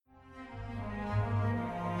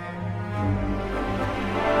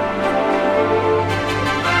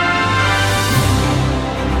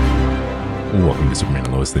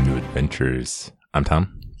Lois, The New Adventures. I'm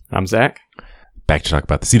Tom. I'm Zach. Back to talk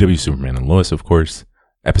about the CW Superman and Lois, of course.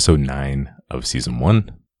 Episode 9 of Season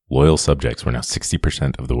 1, Loyal Subjects. We're now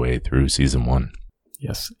 60% of the way through Season 1.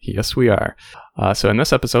 Yes, we are. So in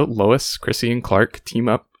this episode, Lois, Chrissy, and Clark team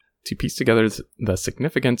up to piece together the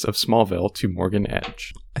significance of Smallville to Morgan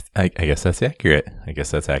Edge. I guess that's accurate. I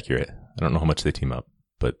don't know how much they team up,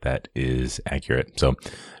 but that is accurate. So,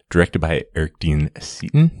 directed by Eric Dean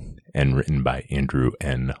Seaton and written by Andrew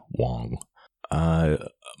N. Wong.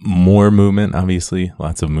 More movement, obviously.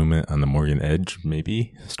 Lots of movement on the Morgan Edge,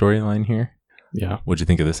 maybe, storyline here. Yeah. What'd you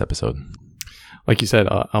think of this episode? Like you said,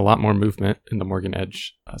 a lot more movement in the Morgan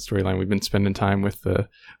Edge storyline. We've been spending time with the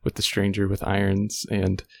stranger with irons,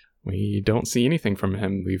 and we don't see anything from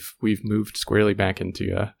him. We've moved squarely back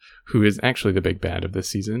into who is actually the big bad of this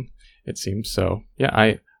season, it seems. So yeah,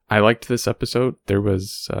 I liked this episode.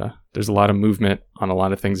 There's a lot of movement on a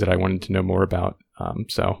lot of things that I wanted to know more about.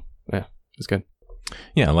 So yeah, it was good.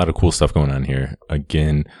 Yeah, a lot of cool stuff going on here.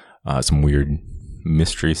 Again, some weird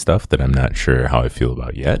mystery stuff that I'm not sure how I feel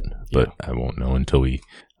about yet, but I won't know until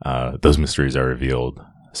those mysteries are revealed.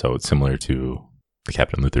 So it's similar to the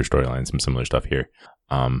Captain Luthor storyline, some similar stuff here.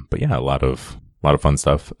 But yeah, a lot of fun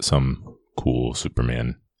stuff, some cool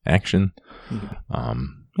Superman action. Mm-hmm.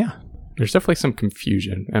 Yeah. There's definitely some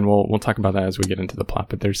confusion, and we'll talk about that as we get into the plot,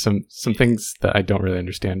 but there's some things that I don't really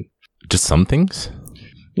understand. Just some things?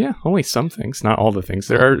 Yeah, only some things, not all the things.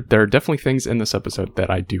 There are definitely things in this episode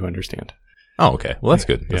that I do understand. Oh, okay. Well, that's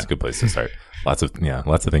good. That's a good place to start. Lots of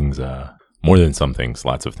things, more than some things,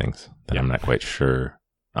 lots of things that I'm not quite sure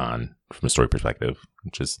on from a story perspective,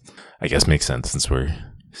 which is, I guess, makes sense since we're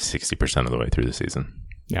 60% of the way through the season.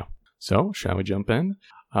 Yeah. So, shall we jump in?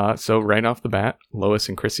 So right off the bat, Lois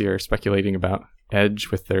and Chrissy are speculating about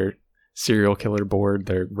Edge with their serial killer board,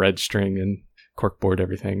 their red string and corkboard,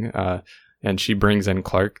 everything. And she brings in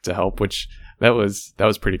Clark to help, which that was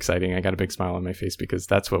pretty exciting. I got a big smile on my face because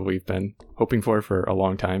that's what we've been hoping for a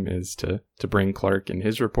long time, is to bring Clark and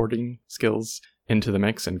his reporting skills into the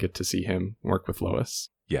mix and get to see him work with Lois.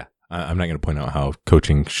 Yeah. I'm not going to point out how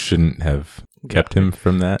coaching shouldn't have kept him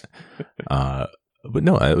from that. But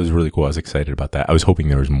no, it was really cool. I was excited about that. I was hoping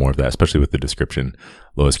there was more of that, especially with the description.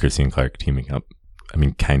 Lois, Chrissy, and Clark teaming up. I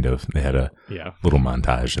mean, kind of. They had a little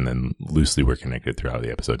montage and then loosely were connected throughout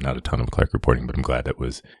the episode. Not a ton of Clark reporting, but I'm glad it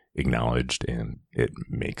was acknowledged, and it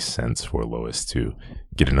makes sense for Lois to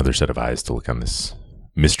get another set of eyes to look on this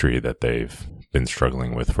mystery that they've been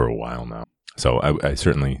struggling with for a while now. So I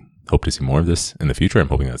certainly hope to see more of this in the future. I'm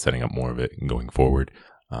hoping that's setting up more of it going forward.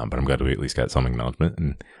 But I'm glad we at least got some acknowledgement,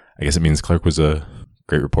 and I guess it means Clark was a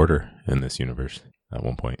great reporter in this universe at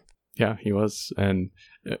one point. Yeah, he was. And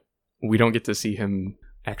we don't get to see him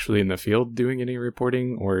actually in the field doing any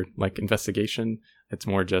reporting or like investigation. It's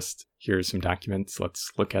more just, here's some documents,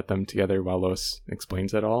 let's look at them together while Lois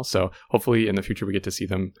explains it all. So hopefully in the future we get to see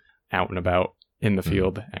them out and about in the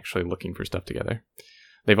field, actually looking for stuff together.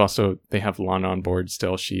 They have Lana on board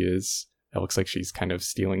still. It looks like she's kind of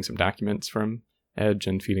stealing some documents from Edge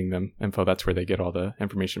and feeding them info. That's where they get all the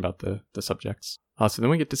information about the subjects. So then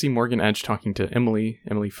we get to see Morgan Edge talking to Emily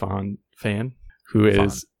Fan, who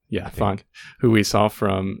is Fawn, who we saw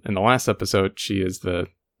from in the last episode. She is the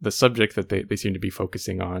subject that they seem to be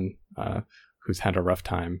focusing on, who's had a rough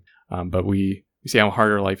time. But we see how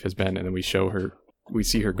hard her life has been, and then we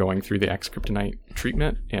see her going through the X-Kryptonite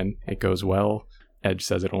treatment, and it goes well. Edge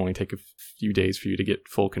says it'll only take a few days for you to get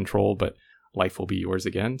full control, but life will be yours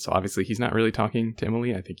again. So obviously he's not really talking to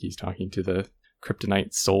Emily. I think he's talking to the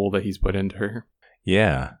kryptonite soul that he's put into her.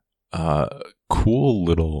 Yeah. Cool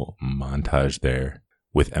little montage there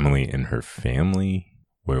with Emily and her family,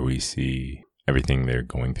 where we see everything they're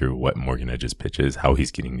going through, what Morgan Edge's pitch is, how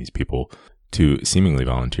he's getting these people to seemingly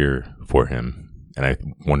volunteer for him. And I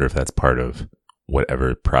wonder if that's part of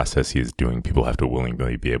whatever process he's doing. People have to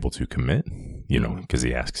willingly be able to commit, because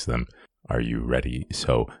he asks them, are you ready?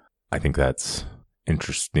 So I think that's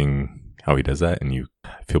interesting how he does that, and you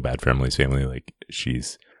feel bad for Emily's family. Like,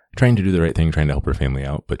 she's trying to do the right thing, trying to help her family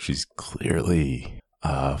out, but she's clearly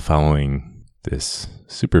following this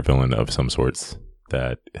supervillain of some sorts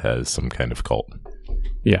that has some kind of cult.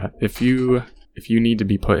 Yeah, if you need to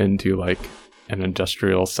be put into like an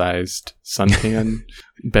industrial-sized suntan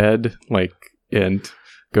bed, and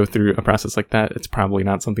go through a process like that, it's probably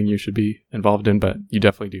not something you should be involved in, but you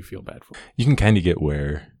definitely do feel bad for. You can kind of get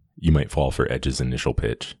where you might fall for Edge's initial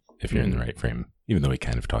pitch if you're in the right frame, even though he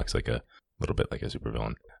kind of talks like a little bit like a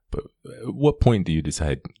supervillain. But at what point do you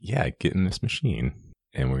decide, get in this machine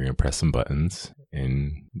and we're going to press some buttons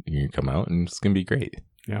and you're going to come out and it's going to be great?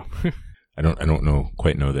 Yeah. I don't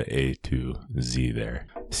quite know the A to Z there.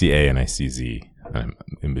 I see A and I see Z. I'm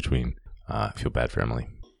in between. I feel bad for Emily.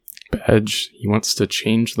 Edge, he wants to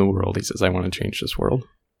change the world. He says, I want to change this world.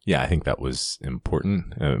 Yeah, I think that was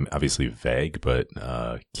important. Obviously vague, but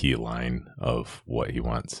key line of what he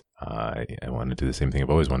wants. I want to do the same thing I've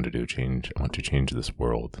always wanted to do. Change. I want to change this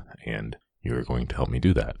world, and you're going to help me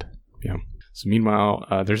do that. Yeah. So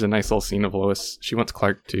meanwhile, there's a nice little scene of Lois. She wants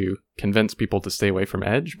Clark to convince people to stay away from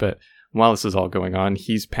Edge, but while this is all going on,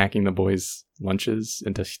 he's packing the boys' lunches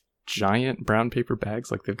into giant brown paper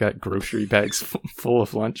bags, like they've got grocery bags full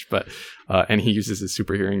of lunch, but and he uses his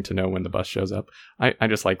super hearing to know when the bus shows up. I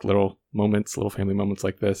just like little family moments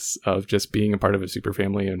like this of just being a part of a super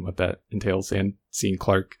family and what that entails, and seeing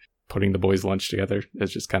Clark putting the boys' lunch together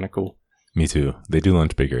is just kind of cool. Me too. They do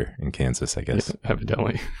lunch bigger in Kansas, I guess. Yeah,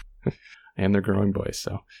 evidently. And they're growing boys,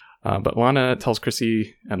 so. But Lana tells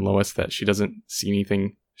Chrissy and Lois that she doesn't see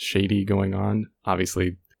anything shady going on.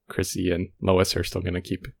 Obviously, Chrissy and Lois are still going to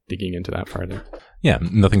keep digging into that farther. Yeah,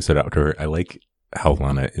 nothing stood out to her. I like how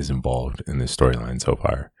Lana is involved in this storyline so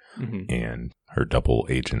far, and her double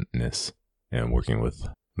agentness and working with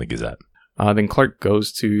the Gazette. Then Clark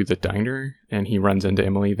goes to the diner and he runs into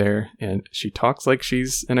Emily there, and she talks like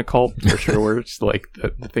she's in a cult for sure. It's like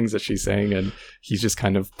the things that she's saying, and he's just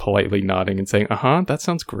kind of politely nodding and saying, that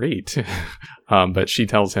sounds great. But she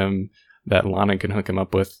tells him that Lana can hook him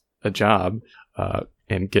up with a job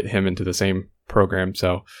and get him into the same program.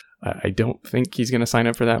 So I don't think he's going to sign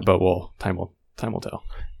up for that, but time will tell.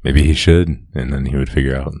 Maybe he should, and then he would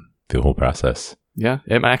figure out the whole process. Yeah,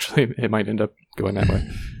 it might end up going that way.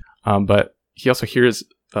 But he also hears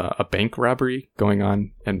a bank robbery going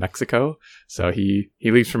on in Mexico. So he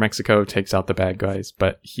leaves for Mexico, takes out the bad guys,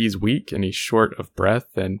 but he's weak and he's short of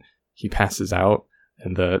breath and he passes out,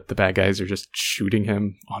 and the bad guys are just shooting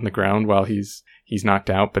him on the ground while he's knocked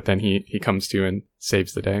out, but then he comes to and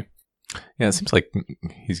saves the day. Yeah, it seems like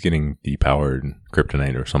he's getting depowered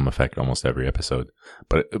kryptonite or some effect almost every episode.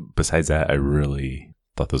 But besides that, I really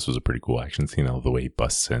thought this was a pretty cool action scene. All the way he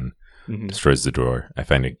busts in, destroys the drawer. I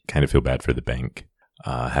kind of feel bad for the bank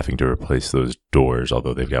having to replace those doors,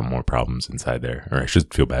 although they've got more problems inside there. Or I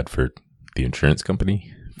should feel bad for the insurance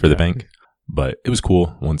company for the bank. But it was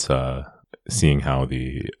cool once seeing how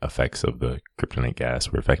the effects of the kryptonite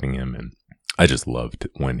gas were affecting him. And I just loved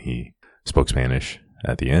when he spoke Spanish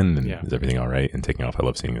at the end and is everything all right and taking off. I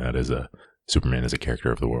love seeing that as a Superman as a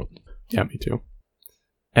character of the world. Yeah, me too.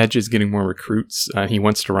 Edge is getting more recruits. He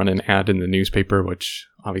wants to run an ad in the newspaper, which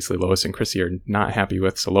obviously Lois and Chrissy are not happy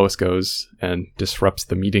with. So Lois goes and disrupts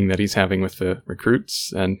the meeting that he's having with the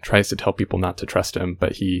recruits and tries to tell people not to trust him,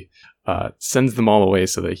 but he sends them all away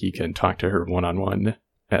so that he can talk to her one-on-one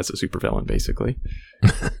as a supervillain, basically.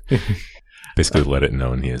 Basically let it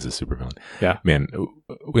known he is a supervillain. Yeah. Man,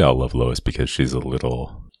 we all love Lois because she's a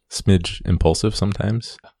little smidge impulsive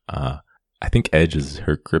sometimes. I think Edge is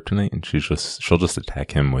her kryptonite, and she'll just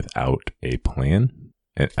attack him without a plan.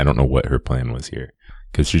 And I don't know what her plan was here,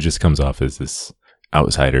 because she just comes off as this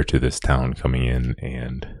outsider to this town coming in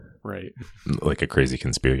and like a crazy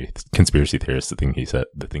conspiracy theorist.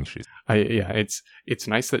 The thing she's. It's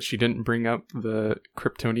nice that she didn't bring up the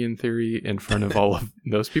Kryptonian theory in front of all of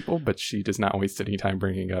those people, but she does not waste any time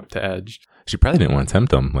bringing it up to Edge. She probably didn't want to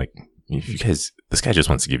tempt them. Like, if you guys, this guy just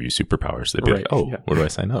wants to give you superpowers. They'd be like, where do I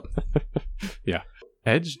sign up? Yeah.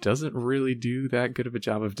 Edge doesn't really do that good of a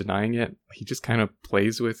job of denying it. He just kind of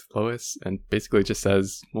plays with Lois and basically just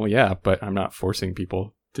says, well, yeah, but I'm not forcing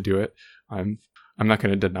people to do it. I'm not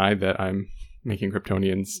going to deny that I'm making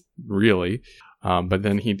Kryptonians really. But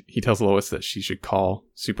then he tells Lois that she should call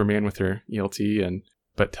Superman with her ELT,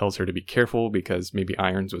 but tells her to be careful because maybe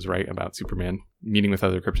Irons was right about Superman meeting with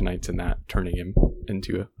other Kryptonites and that turning him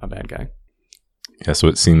into a bad guy. Yeah, so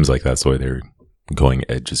it seems like that's why they're going.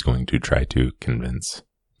 Edge is going to try to convince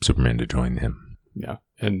Superman to join him. Yeah,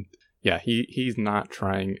 and yeah, he's not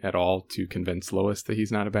trying at all to convince Lois that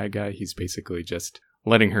he's not a bad guy. He's basically just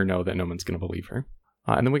letting her know that no one's going to believe her.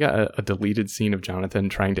 And then we got a deleted scene of Jonathan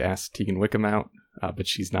trying to ask Tegan Wickham out, but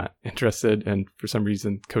she's not interested. And for some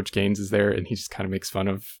reason, Coach Gaines is there, and he just kind of makes fun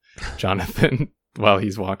of Jonathan while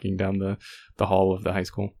he's walking down the hall of the high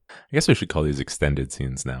school. I guess we should call these extended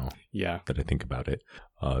scenes now. Yeah. That I think about it,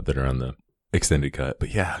 that are on the extended cut.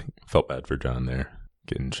 But yeah, felt bad for John there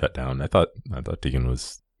getting shut down. I thought Tegan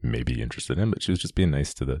was maybe interested in him, but she was just being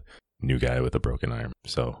nice to the new guy with a broken arm.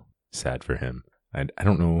 So sad for him. I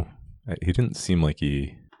don't know. He didn't seem like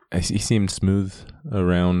he seemed smooth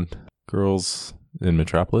around girls in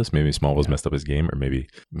Metropolis. Maybe Smallville's messed up his game, or maybe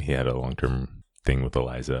he had a long-term thing with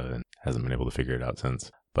Eliza and hasn't been able to figure it out since.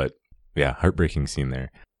 But yeah, heartbreaking scene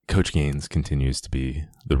there. Coach Gaines continues to be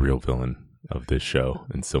the real villain of this show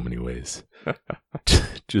in so many ways.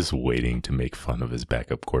 Just waiting to make fun of his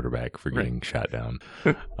backup quarterback for getting shot down.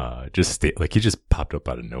 He just popped up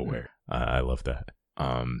out of nowhere. I love that.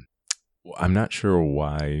 I'm not sure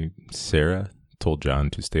why Sarah told John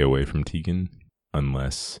to stay away from Tegan,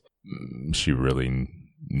 unless Sarah really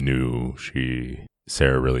knew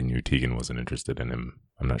Tegan wasn't interested in him.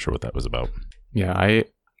 I'm not sure what that was about. Yeah,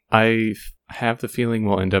 I have the feeling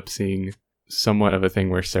we'll end up seeing somewhat of a thing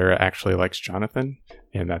where Sarah actually likes Jonathan,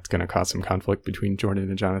 and that's going to cause some conflict between Jordan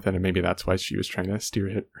and Jonathan, and maybe that's why she was trying to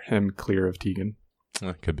steer him clear of Tegan.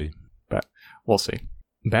 Could be. But we'll see.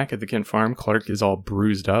 Back at the Kent farm, Clark is all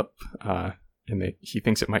bruised up, and he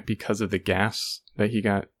thinks it might be because of the gas that he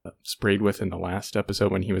got sprayed with in the last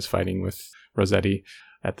episode when he was fighting with Rossetti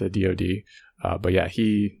at the DOD. But yeah,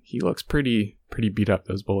 he looks pretty beat up.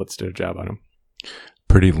 Those bullets did a job on him.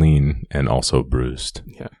 Pretty lean and also bruised.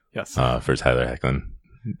 Yeah. Yes. For Tyler Hoechlin.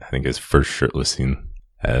 I think his first shirtless scene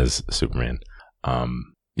as Superman.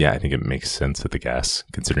 Yeah, I think it makes sense with the gas,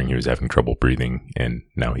 considering he was having trouble breathing and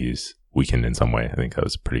now he's weakened in some way. I think that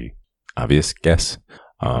was a pretty obvious guess.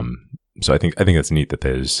 So I think that's neat that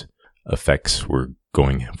those effects were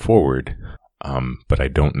going forward. But I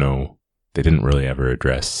don't know. They didn't really ever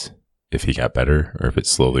address if he got better or if it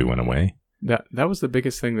slowly went away. That was the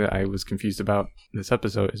biggest thing that I was confused about this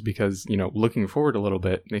episode, is because, looking forward a little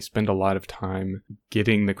bit, they spend a lot of time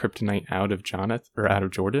getting the kryptonite out of out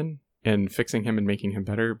of Jordan and fixing him and making him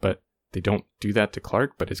better, but they don't do that to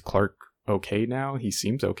Clark. But is Clark okay now? He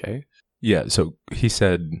seems okay. Yeah, so he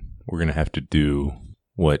said we're going to have to do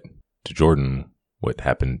what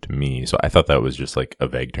happened to me. So I thought that was just like a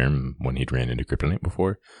vague term when he'd ran into kryptonite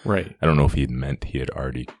before. Right. I don't know if he meant he had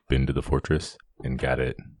already been to the fortress and got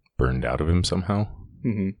it burned out of him somehow,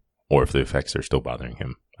 or if the effects are still bothering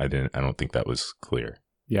him. I don't think that was clear.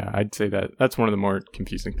 Yeah, I'd say that's one of the more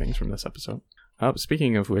confusing things from this episode.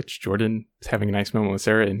 Speaking of which, Jordan is having a nice moment with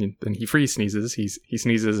Sarah, and then he freeze sneezes. He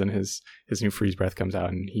sneezes, and his new freeze breath comes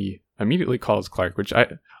out, and he immediately calls Clark, which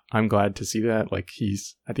I'm glad to see that. Like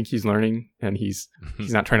I think he's learning, and he's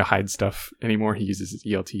not trying to hide stuff anymore. He uses his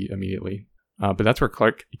ELT immediately. But that's where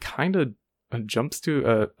Clark kind of jumps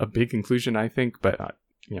to a big conclusion, I think, but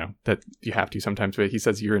that you have to sometimes. But he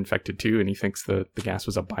says you're infected too, and he thinks the gas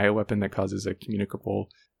was a bioweapon that causes a communicable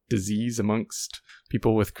disease amongst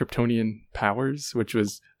people with Kryptonian powers, which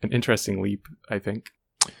was an interesting leap, I think.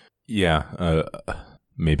 Yeah,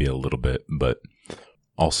 maybe a little bit, but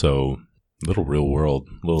also a little real world,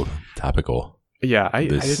 a little topical. Yeah, I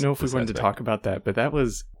didn't know if we wanted to talk about that, but that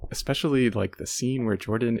was especially like the scene where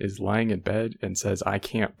Jordan is lying in bed and says, "I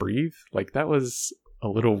can't breathe." Like, that was a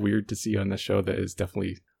little weird to see on the show that is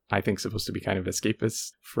definitely, I think, supposed to be kind of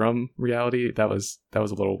escapist from reality. That was a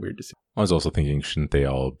little weird to see. I was also thinking, shouldn't they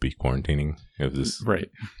all be quarantining? If this right.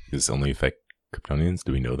 Does this only affect Kryptonians?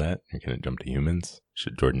 Do we know that? Or can it jump to humans?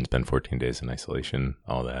 Should Jordan spend 14 days in isolation?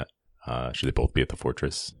 All that. Should they both be at the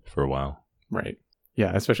fortress for a while? Right.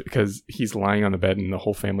 Yeah, especially because he's lying on the bed and the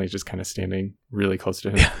whole family is just kind of standing really close to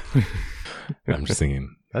him. Yeah. I'm just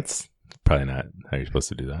thinking, that's probably not how you're supposed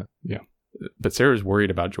to do that. Yeah. But Sarah's worried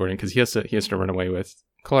about Jordan because he has to run away with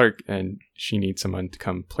Clark, and she needs someone to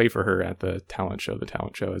come play for her at the talent show. The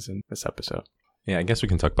talent show is in this episode. Yeah, I guess we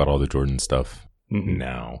can talk about all the Jordan stuff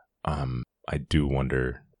now. I do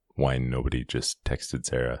wonder why nobody just texted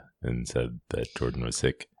Sarah and said that Jordan was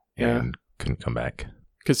sick and couldn't come back.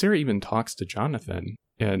 Because Sarah even talks to Jonathan,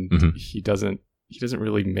 and he doesn't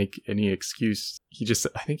really make any excuse.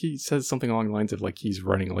 I think he says something along the lines of like he's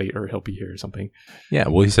running late or he'll be here or something. Yeah,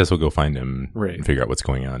 well, he says he'll go find him and figure out what's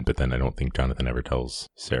going on. But then I don't think Jonathan ever tells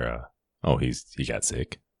Sarah, oh, he got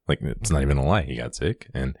sick. Like, it's not even a lie. He got sick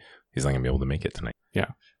and he's not going to be able to make it tonight.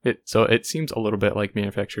 Yeah. So it seems a little bit like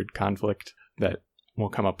manufactured conflict that will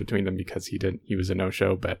come up between them because he was a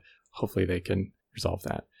no-show, but hopefully they can resolve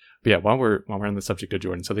that. But yeah, while we're on the subject of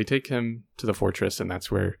Jordan, so they take him to the fortress, and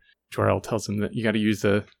that's where Jor-El tells him that you got to use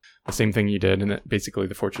the same thing you did, and that basically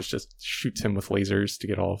the fortress just shoots him with lasers to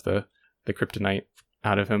get all of the kryptonite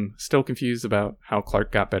out of him. Still confused about how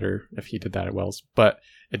Clark got better if he did that at Wells, but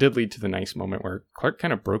it did lead to the nice moment where Clark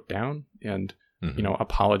kind of broke down and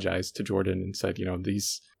apologized to Jordan and said,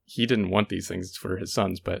 he didn't want these things for his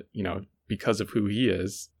sons, but because of who he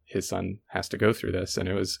is, his son has to go through this. And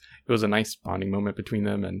it was a nice bonding moment between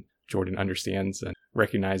them, and Jordan understands and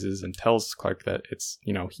recognizes and tells Clark that it's,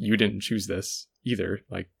 you didn't choose this either.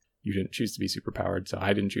 Like, you didn't choose to be superpowered, so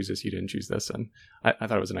I didn't choose this, you didn't choose this. And I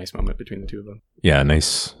thought it was a nice moment between the two of them. Yeah,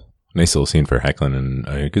 nice little scene for Hoechlin, and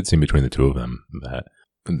a good scene between the two of them that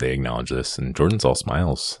they acknowledge this. And Jordan's all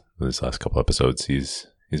smiles this last couple episodes. He's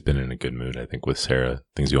been in a good mood, I think, with Sarah.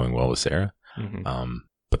 Things going well with Sarah.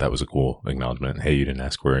 but that was a cool acknowledgement. Hey, you didn't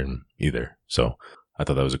ask for him either. So I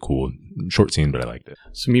thought that was a cool short scene, but I liked it.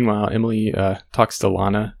 So meanwhile, Emily talks to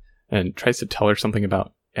Lana and tries to tell her something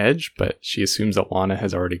about Edge, but she assumes that Lana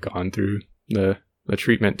has already gone through the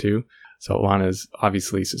treatment too. So Lana is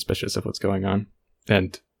obviously suspicious of what's going on.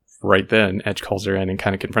 And right then, Edge calls her in and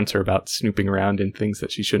kind of confronts her about snooping around in things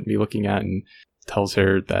that she shouldn't be looking at, and tells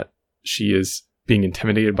her that she is being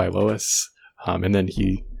intimidated by Lois. And then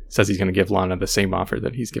he says he's going to give Lana the same offer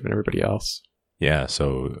that he's given everybody else. Yeah,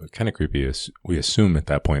 so kind of creepy. We assume at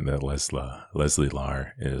that point that Leslie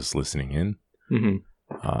Lar is listening in. Mm-hmm.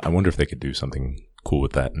 I wonder if they could do something cool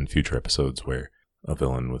with that in future episodes, where a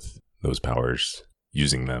villain with those powers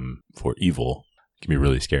using them for evil can be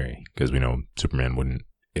really scary, because we know Superman wouldn't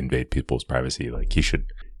invade people's privacy. Like,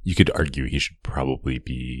 you could argue he should probably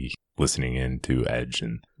be listening in to Edge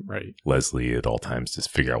and right. Leslie at all times to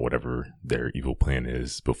figure out whatever their evil plan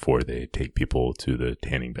is before they take people to the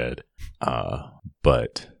tanning bed.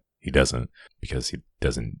 But he doesn't, because he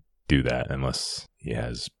doesn't do that unless he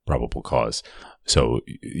has probable cause. So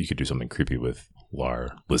you could do something creepy with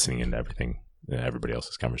Lar listening into everybody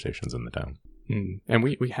else's conversations in the town. And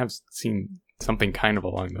we have seen something kind of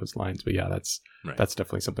along those lines, but yeah, that's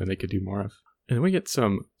definitely something they could do more of. And then we get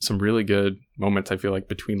some really good moments, I feel like,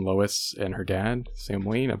 between Lois and her dad, Sam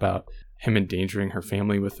Wayne, about him endangering her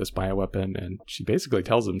family with this bioweapon. And she basically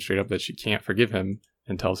tells him straight up that she can't forgive him,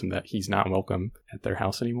 and tells him that he's not welcome at their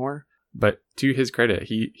house anymore. But to his credit,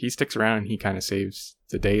 he sticks around and he kind of saves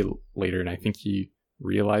the day later. And I think he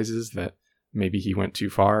realizes that maybe he went too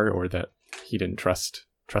far, or that he didn't trust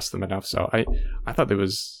them enough. So I thought it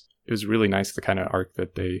was really nice, the kind of arc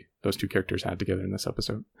that those two characters had together in this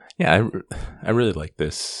episode. Yeah, I really like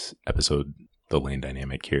this episode, the Lane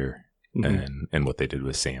dynamic here, and what they did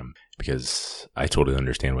with Sam, because I totally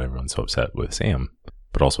understand why everyone's so upset with Sam,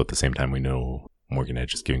 but also at the same time we know Morgan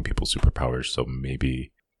Edge is giving people superpowers, so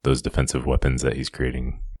maybe those defensive weapons that he's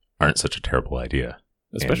creating aren't such a terrible idea.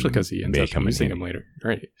 Especially because he ends up using them later.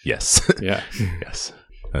 Right. Yes. Yeah. Yes.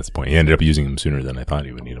 That's the point. He ended up using them sooner than I thought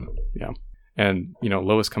he would need them. Yeah. And,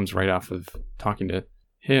 Lois comes right off of talking to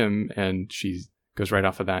him, and she goes right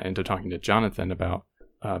off of that into talking to Jonathan about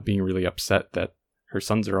being really upset that her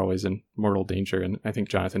sons are always in mortal danger. And I think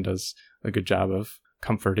Jonathan does a good job of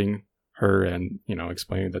comforting her and,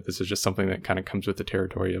 explaining that this is just something that kind of comes with the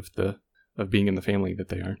territory of being in the family that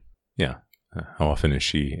they are. Yeah. How often is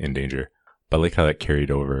she in danger? But I like how that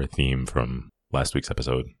carried over a theme from last week's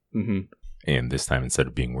episode. Mm-hmm. And this time, instead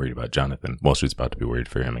of being worried about Jonathan, well, she was about to be worried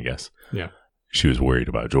for him, I guess. Yeah. She was worried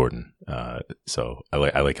about Jordan. So I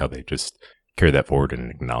like how they just carried that forward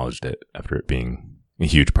and acknowledged it after it being a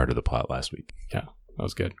huge part of the plot last week. Yeah, that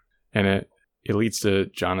was good. And it leads to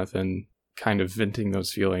Jonathan kind of venting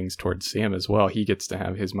those feelings towards Sam as well. He gets to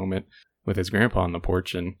have his moment with his grandpa on the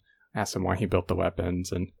porch and asks him why he built the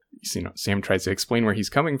weapons. And, Sam tries to explain where he's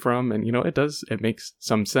coming from. And, it makes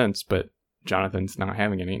some sense, but Jonathan's not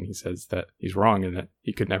having any, and he says that he's wrong and that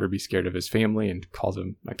he could never be scared of his family, and calls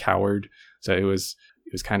him a coward. So it was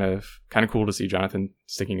kind of cool to see Jonathan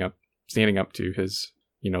standing up to his,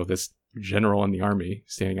 this general in the army,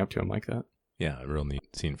 standing up to him like that. Yeah, a real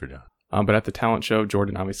neat scene for John. But at the talent show,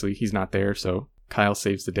 Jordan, obviously he's not there, so Kyle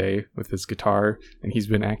saves the day with his guitar, and he's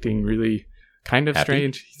been acting really kind of happy?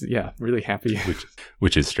 strange. Yeah, really happy.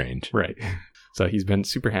 Which is strange. Right. So he's been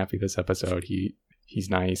super happy this episode. He's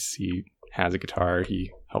nice. He has a guitar.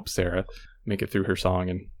 He helps Sarah make it through her song,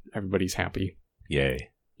 and everybody's happy.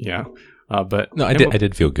 Yay. Yeah. But no, I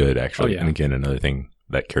did feel good, actually. Oh, yeah. And again, another thing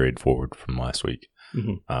that carried forward from last week.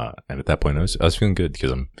 Mm-hmm. And at that point, I was feeling good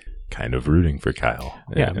because I'm kind of rooting for Kyle.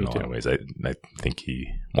 Yeah, in a lot of ways. I think he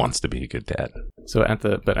wants to be a good dad. So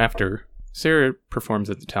after Sarah performs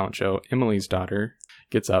at the talent show, Emily's daughter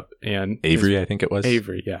gets up and Avery, I think it was.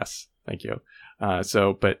 Avery, yes. Thank you.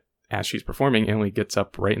 But as she's performing, Emily gets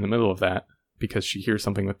up right in the middle of that because she hears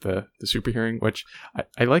something with the super hearing, which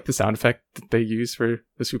I like the sound effect that they use for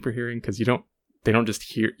the super hearing, because you don't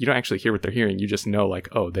actually hear what they're hearing. You just know, like,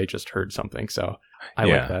 oh, they just heard something. So I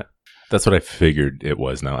like that. That's what I figured it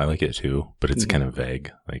was. Now I like it too, but it's kind of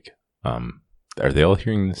vague. Like, are they all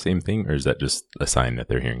hearing the same thing, or is that just a sign that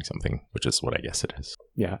they're hearing something, which is what I guess it is?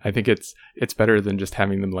 Yeah, I think it's better than just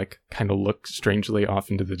having them like kind of look strangely off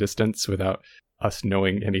into the distance without us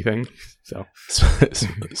knowing anything. So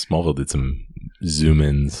Smallville did some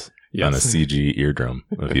zoom-ins on a Yes. CG eardrum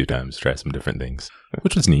a few times, try some different things,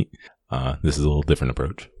 which was neat. This is a little different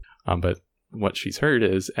approach. But what she's heard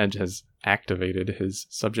is Edge has activated his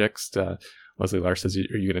subjects, Leslie Larr says,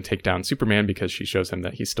 are you going to take down Superman? Because she shows him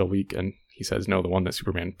that he's still weak. And he says, no, the one that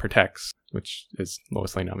Superman protects, which is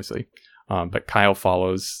Lois Lane, obviously. But Kyle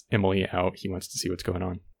follows Emily out. He wants to see what's going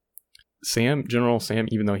on. General Sam,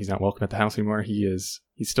 even though he's not welcome at the house anymore, he's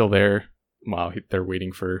still there while they're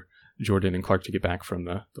waiting for Jordan and Clark to get back from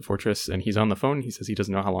the fortress. And he's on the phone. He says he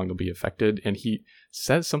doesn't know how long they'll be affected. And he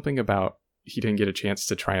says something about he didn't get a chance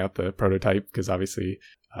to try out the prototype because obviously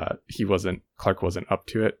Clark wasn't up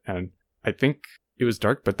to it. And I think it was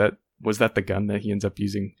dark, but was that the gun that he ends up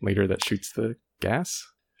using later that shoots the gas?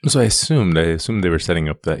 So I assumed they were setting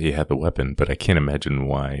up that he had the weapon, but I can't imagine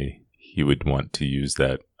why he would want to use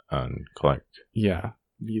that on Clark. Yeah,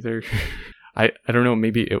 either. I don't know.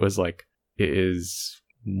 Maybe it was like it is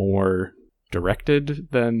more directed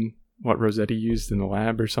than what Rossetti used in the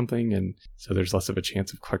lab or something, and so there's less of a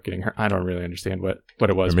chance of Clark getting hurt. I don't really understand what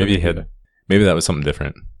it was. Or maybe maybe that was something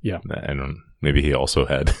different. Yeah, I don't. Maybe he also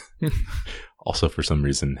had, also for some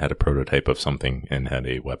reason had a prototype of something and had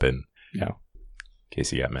a weapon. Yeah, in case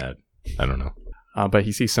he got mad. I don't know. But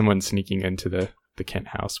he sees someone sneaking into the Kent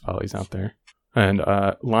house while he's out there. And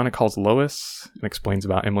Lana calls Lois and explains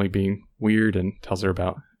about Emily being weird and tells her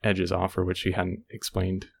about Edge's offer, which she hadn't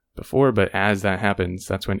explained before. But as that happens,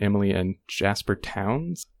 that's when Emily and Jasper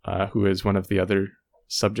Towns, who is one of the other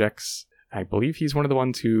subjects, I believe he's one of the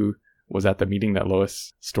ones who was at the meeting that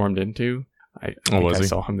Lois stormed into. I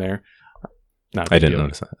saw him there. I didn't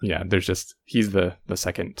notice that. Yeah, he's the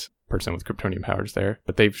second person with Kryptonian powers there.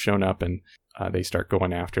 But they've shown up and they start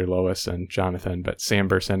going after Lois and Jonathan, but Sam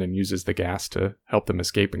bursts in and uses the gas to help them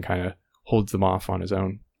escape and kind of holds them off on his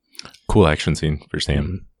own. Cool action scene for Sam.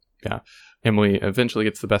 Mm-hmm. Yeah. Emily eventually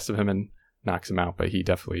gets the best of him and knocks him out, but he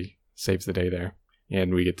definitely saves the day there.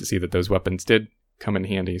 And we get to see that those weapons did come in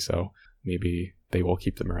handy, so maybe they will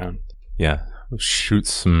keep them around. Yeah.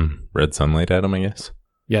 Shoots some red sunlight at him, I guess.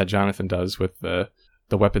 Yeah, Jonathan does with the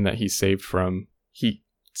weapon that he saved from... He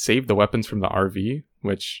saved the weapons from the RV,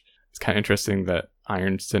 which... It's kind of interesting that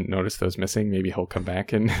Irons didn't notice those missing. Maybe he'll come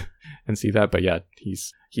back and see that. But yeah,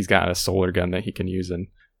 he's got a solar gun that he can use, and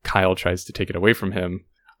Kyle tries to take it away from him.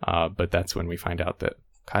 But that's when we find out that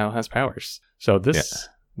Kyle has powers. So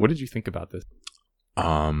what did you think about this?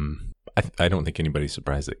 I don't think anybody's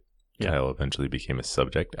surprised that Kyle eventually became a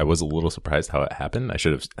subject. I was a little surprised how it happened. I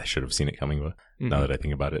should have seen it coming. But now that I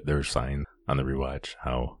think about it, there were signs on the rewatch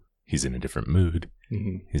how he's in a different mood.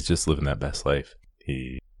 Mm-hmm. He's just living that best life.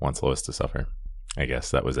 He wants Lois to suffer. I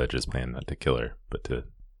guess that was Edge's plan, not to kill her, but to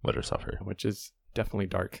let her suffer. Which is definitely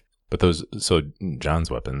dark. But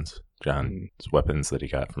John's weapons that he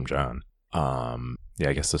got from John. I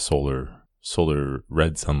guess the solar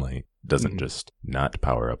red sunlight doesn't just not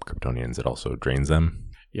power up Kryptonians, it also drains them.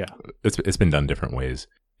 Yeah. It's been done different ways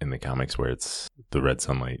in the comics where it's the red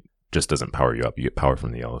sunlight just doesn't power you up. You get power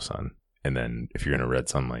from the yellow sun. And then if you're in a red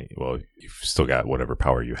sunlight, well, you've still got whatever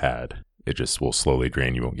power you had. It just will slowly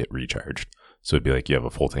drain. You won't get recharged. So it'd be like you have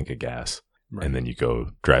a full tank of gas, right, and then you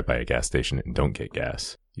go drive by a gas station and don't get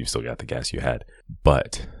gas. You've still got the gas you had.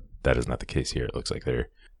 But that is not the case here. It looks like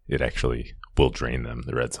it actually will drain them,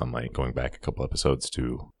 the red sunlight, going back a couple episodes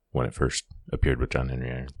to when it first appeared with John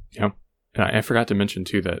Henry Irons. Yeah. And I forgot to mention,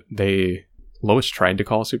 too, that Lois tried to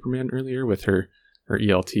call Superman earlier with her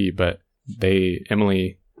ELT, but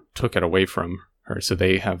Emily took it away from her. So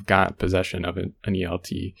they have got possession of an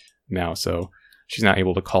ELT now, so she's not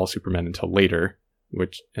able to call Superman until later,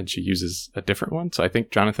 and she uses a different one. So I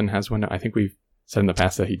think Jonathan has one. I think we've said in the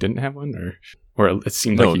past that he didn't have one, or it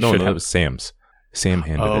seemed like he should have. No, it was Sam's. Sam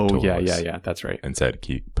handed it to Lois. Yeah, that's right. And said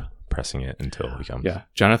keep pressing it until he comes. Yeah,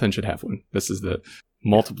 Jonathan should have one. This is the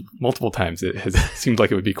multiple times it has seemed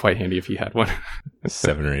like it would be quite handy if he had one.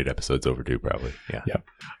 7 or 8 episodes overdue, probably. Yeah.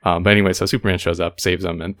 But anyway, so Superman shows up, saves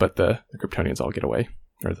them, but the Kryptonians all get away,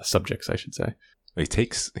 or the subjects, I should say. I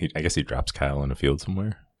guess he drops Kyle in a field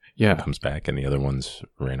somewhere. Yeah. Comes back, and the other ones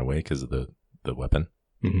ran away because of the weapon.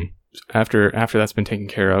 Mm-hmm. After that's been taken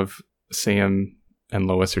care of, Sam and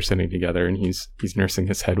Lois are sitting together, and he's nursing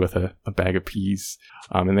his head with a bag of peas.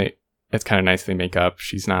 And it's kind of nice they make up.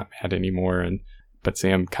 She's not mad anymore, but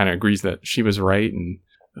Sam kind of agrees that she was right and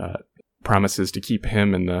promises to keep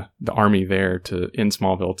him and the army there in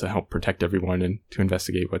Smallville to help protect everyone and to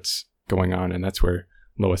investigate what's going on. And that's where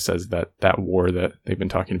Lois says that war that they've been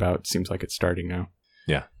talking about seems like it's starting now.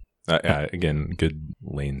 Yeah. Again, good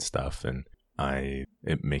Lane stuff. And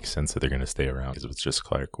it makes sense that they're going to stay around because if it's just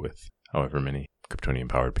Clark with however many Kryptonian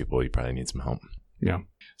powered people, you probably need some help. Yeah.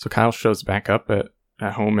 So Kyle shows back up at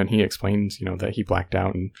home and he explains, that he blacked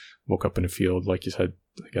out and woke up in a field. Like you said,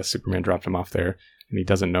 I guess Superman dropped him off there and he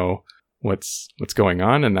doesn't know what's going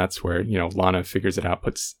on. And that's where, Lana figures it out,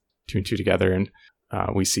 puts 2 and 2 together. And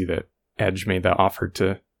we see that Edge made that offer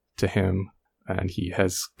to him, and he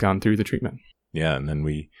has gone through the treatment. Yeah, and then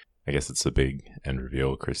I guess it's the big end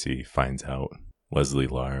reveal. Chrissy finds out Leslie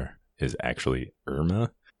Lar is actually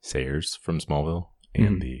Irma Sayers from Smallville,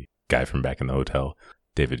 and the guy from back in the hotel,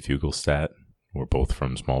 David Fugelstadt, were both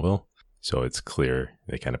from Smallville. So it's clear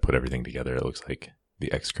they kind of put everything together. It looks like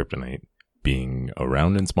the ex-Kryptonite being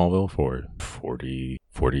around in Smallville for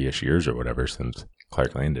 40-ish years or whatever since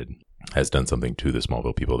Clark landed has done something to the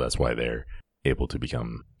Smallville people. That's why they're able to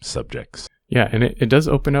become subjects. Yeah, and it does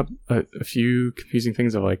open up a few confusing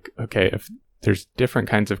things of like, okay, if there's different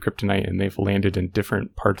kinds of kryptonite and they've landed in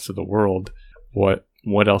different parts of the world, what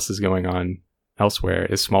else is going on elsewhere?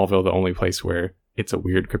 Is Smallville the only place where it's a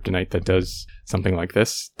weird kryptonite that does something like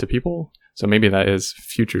this to people? So maybe that is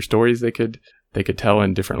future stories they could tell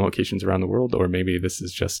in different locations around the world, or maybe this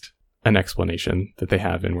is just an explanation that they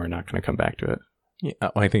have and we're not going to come back to it. Yeah,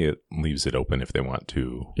 I think it leaves it open if they want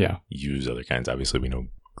to use other kinds. Obviously, we know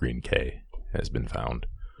Green K has been found.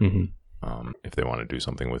 If they want to do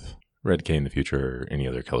something with Red K in the future or any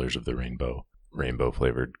other colors of the rainbow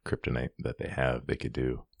flavored kryptonite that they have, they could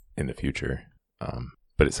do in the future.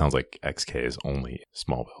 But it sounds like XK is only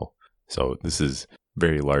Smallville. So this is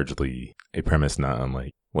very largely a premise not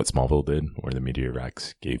unlike what Smallville did, where the meteor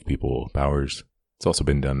rocks gave people powers. It's also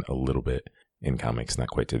been done a little bit in comics, not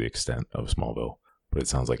quite to the extent of Smallville, but it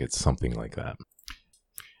sounds like it's something like that.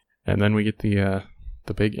 And then we get the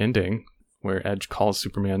big ending where Edge calls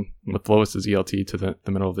Superman with Lois's ELT to the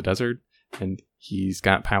middle of the desert, and he's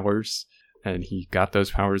got powers, and he got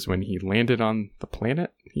those powers when he landed on the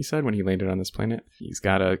planet, he said, when he landed on this planet. He's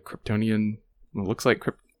got a Kryptonian, looks like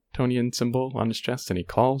Kryptonian symbol on his chest, and he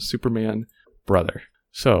calls Superman brother.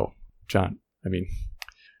 So, Tom,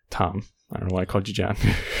 I don't know why I called you John.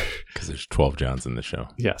 Because there's 12 Johns in the show.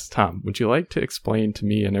 Yes, Tom, would you like to explain to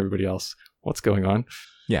me and everybody else what's going on?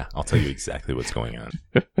 Yeah, I'll tell you exactly what's going on.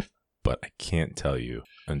 But I can't tell you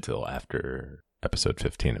until after episode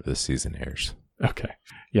 15 of this season airs. Okay.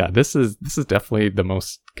 Yeah, this is definitely the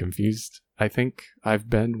most confused I think I've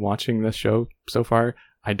been watching this show so far.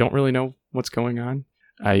 I don't really know what's going on.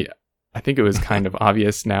 I think it was kind of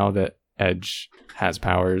obvious now that Edge has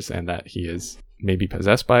powers and that he is maybe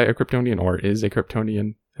possessed by a Kryptonian or is a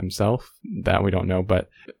Kryptonian himself. That we don't know, but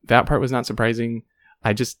that part was not surprising.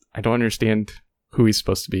 I don't understand who he's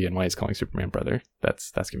supposed to be and why he's calling Superman brother.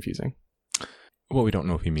 That's confusing. Well, we don't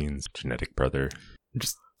know if he means genetic brother.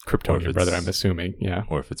 Just Kryptonian brother, I'm assuming, yeah.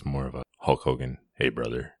 Or if it's more of a Hulk Hogan, hey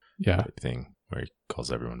brother, type thing, where he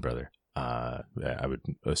calls everyone brother. I would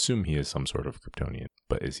assume he is some sort of Kryptonian,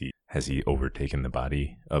 but has he overtaken the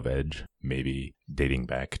body of Edge? Maybe dating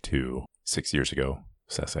back to 6 years ago,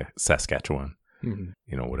 Saskatchewan.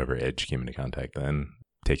 Whatever Edge came into contact then,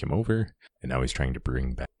 take him over, and now he's trying to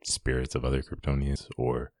bring back spirits of other Kryptonians,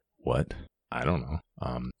 or what? I don't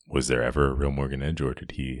know. Was there ever a real Morgan Edge, or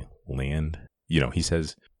did he land? He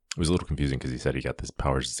says, it was a little confusing because he said he got this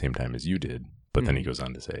powers at the same time as you did, but then he goes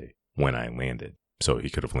on to say, when I landed. So he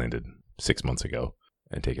could have landed 6 months ago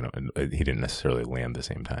and taken it. He didn't necessarily land the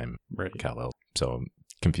same time, right? Kal-El. So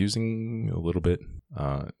confusing a little bit.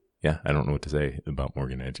 Yeah, I don't know what to say about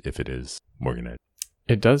Morgan Edge if it is Morgan Edge.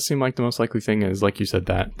 It does seem like the most likely thing is, like you said,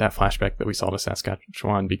 that flashback that we saw to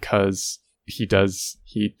Saskatchewan, because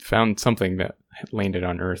he found something that had landed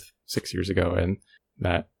on Earth 6 years ago, and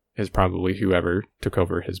that is probably whoever took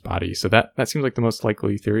over his body. So that seems like the most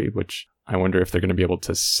likely theory, which I wonder if they're going to be able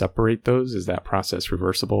to separate those. Is that process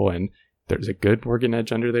reversible and there's a good Morgan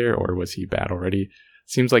Edge under there, or was he bad already?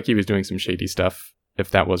 Seems like he was doing some shady stuff.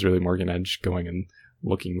 If that was really Morgan Edge going and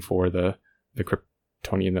looking for the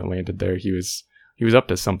Kryptonian that landed there, he was up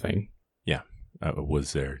to something. Yeah.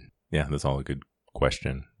 Was there? Yeah, that's all a good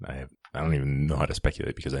question. I don't even know how to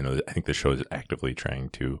speculate because I think the show is actively trying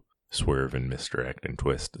to swerve and misdirect and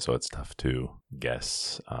twist, so it's tough to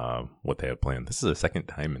guess what they have planned. This is the second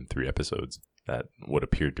time in 3 episodes that what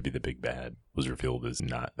appeared to be the big bad was revealed as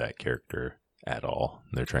not that character at all.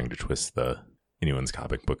 They're trying to twist anyone's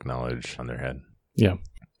comic book knowledge on their head. Yeah.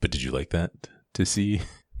 But did you like that, to see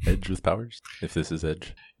Edge with powers, if this is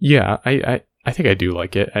Edge? Yeah, I think I do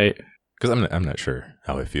like it. Because I'm not sure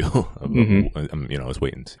how I feel. I was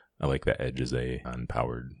waiting. I like that Edge is a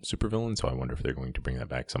unpowered supervillain, so I wonder if they're going to bring that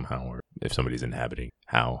back somehow, or if somebody's inhabiting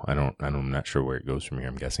how. I'm not sure where it goes from here.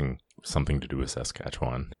 I'm guessing something to do with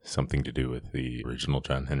Saskatchewan, something to do with the original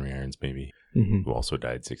John Henry Irons, maybe, who also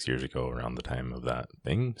died 6 years ago around the time of that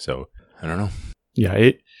thing. So I don't know.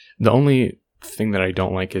 Yeah, the only thing that I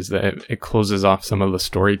don't like is that it closes off some of the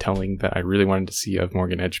storytelling that I really wanted to see of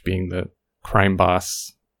Morgan Edge being the crime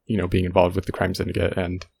boss, being involved with the crime syndicate,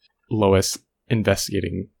 and Lois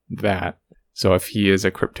investigating that. So if he is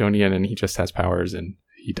a Kryptonian and he just has powers and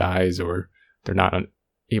he dies, or they're not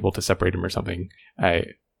able to separate him or something, I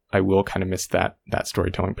will kind of miss that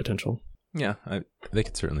storytelling potential. Yeah, they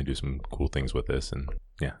could certainly do some cool things with this, and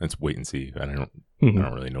yeah, let's wait and see. I don't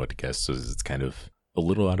really know what to guess. So it's kind of a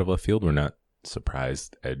little out of left field. We're not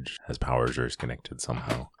surprised Edge has powers or is connected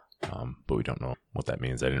somehow, but we don't know what that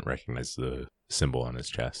means. I didn't recognize the symbol on his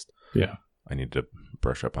chest. Yeah, I need to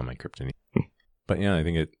brush up on my kryptonite. But yeah, I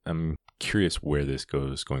think I'm curious where this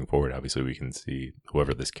goes going forward. Obviously, we can see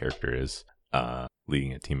whoever this character is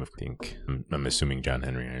leading a team of, I think, I'm assuming John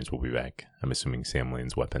Henry Irons will be back. I'm assuming Sam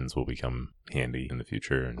Lane's weapons will become handy in the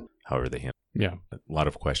future, and however they handle. Yeah. A lot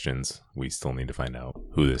of questions. We still need to find out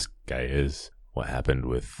who this guy is, what happened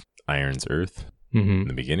with Iron's Earth in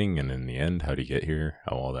the beginning and in the end, how did he get here,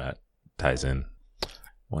 how all that ties in.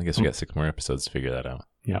 Well, I guess we got 6 more episodes to figure that out.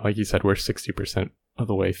 Yeah, like you said, we're 60% of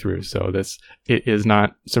the way through, so it is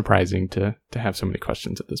not surprising to have so many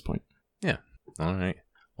questions at this point. Yeah. All right.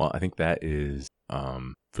 Well, I think that is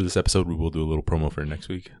for this episode. We will do a little promo for next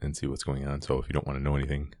week and see what's going on. So if you don't want to know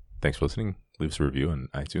anything, thanks for listening. Leave us a review on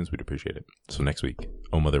iTunes. We'd appreciate it. So next week,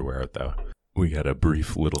 Oh Mother, Where Art Thou? We got a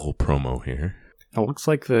brief little promo here. It looks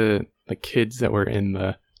like the kids that were in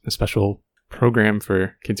the special program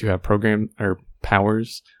for kids who have program or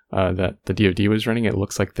powers that the DoD was running. It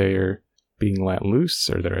looks like they're being let loose,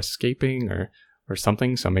 or they're escaping, or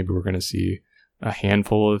something. So maybe we're going to see a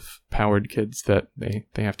handful of powered kids that they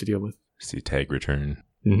have to deal with. See Tag return,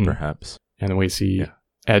 perhaps. And then we see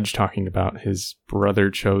Edge talking about his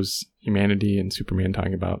brother chose humanity, and Superman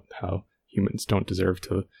talking about how humans don't deserve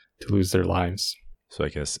to lose their lives. So I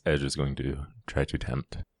guess Edge is going to try to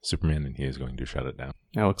tempt Superman, and he is going to shut it down.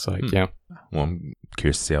 That looks like, yeah. Well, I'm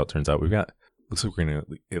curious to see how it turns out. Looks like we're going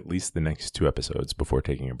to at least the next 2 episodes before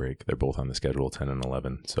taking a break. They're both on the schedule, 10 and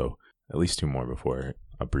 11. So at least 2 more before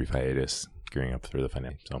a brief hiatus, gearing up for the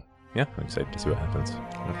finale. So yeah, I'm excited to see what happens.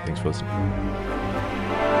 Thanks for listening.